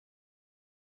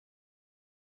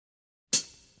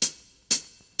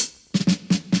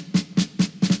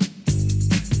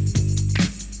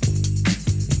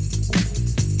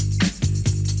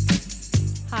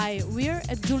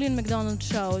a Julien Macdonald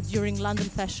show during London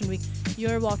Fashion Week.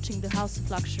 You're watching the House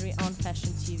of Luxury on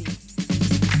Fashion TV.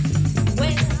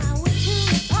 When I went to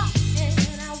the party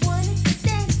and I wanted to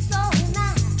dance all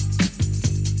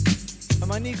night.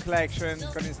 My new collection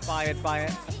got inspired by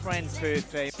a friend's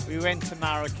birthday. We went to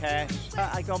Marrakesh.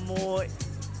 I got more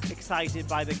excited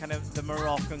by the kind of the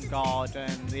Moroccan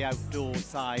garden, the outdoor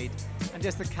side, and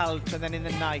just the culture. And then in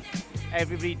the night,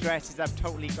 everybody dresses up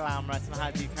totally glamorous and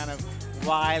has these kind of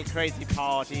wild, crazy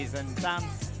parties and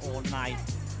dance all night.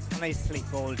 And they sleep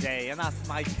all day. And that's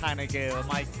my kind of girl,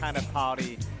 my kind of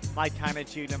party, my kind of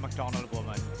Julien Macdonald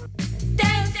woman.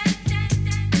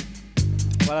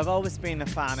 Well, I've always been a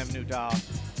fan of Noudar,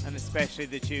 and especially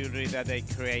the jewellery that they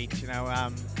create. You know,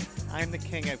 I'm the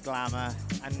king of glamour,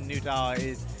 and Noudar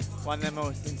is one of the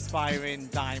most inspiring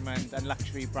diamond and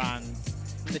luxury brands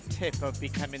on the tip of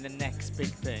becoming the next big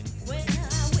thing.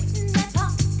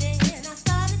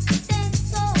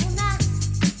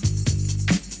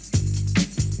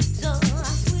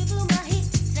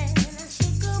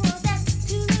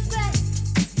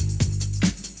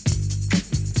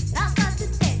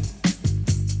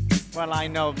 Well, I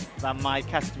know that my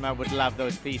customer would love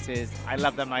those pieces. I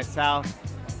love them myself.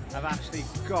 I've actually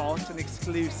got an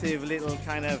exclusive little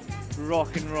kind of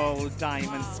rock and roll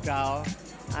diamond skull.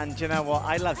 And you know what?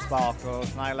 I love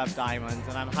sparkles and I love diamonds,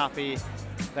 and I'm happy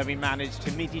that we managed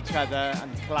to meet each other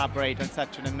and collaborate on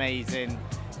such an amazing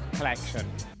collection.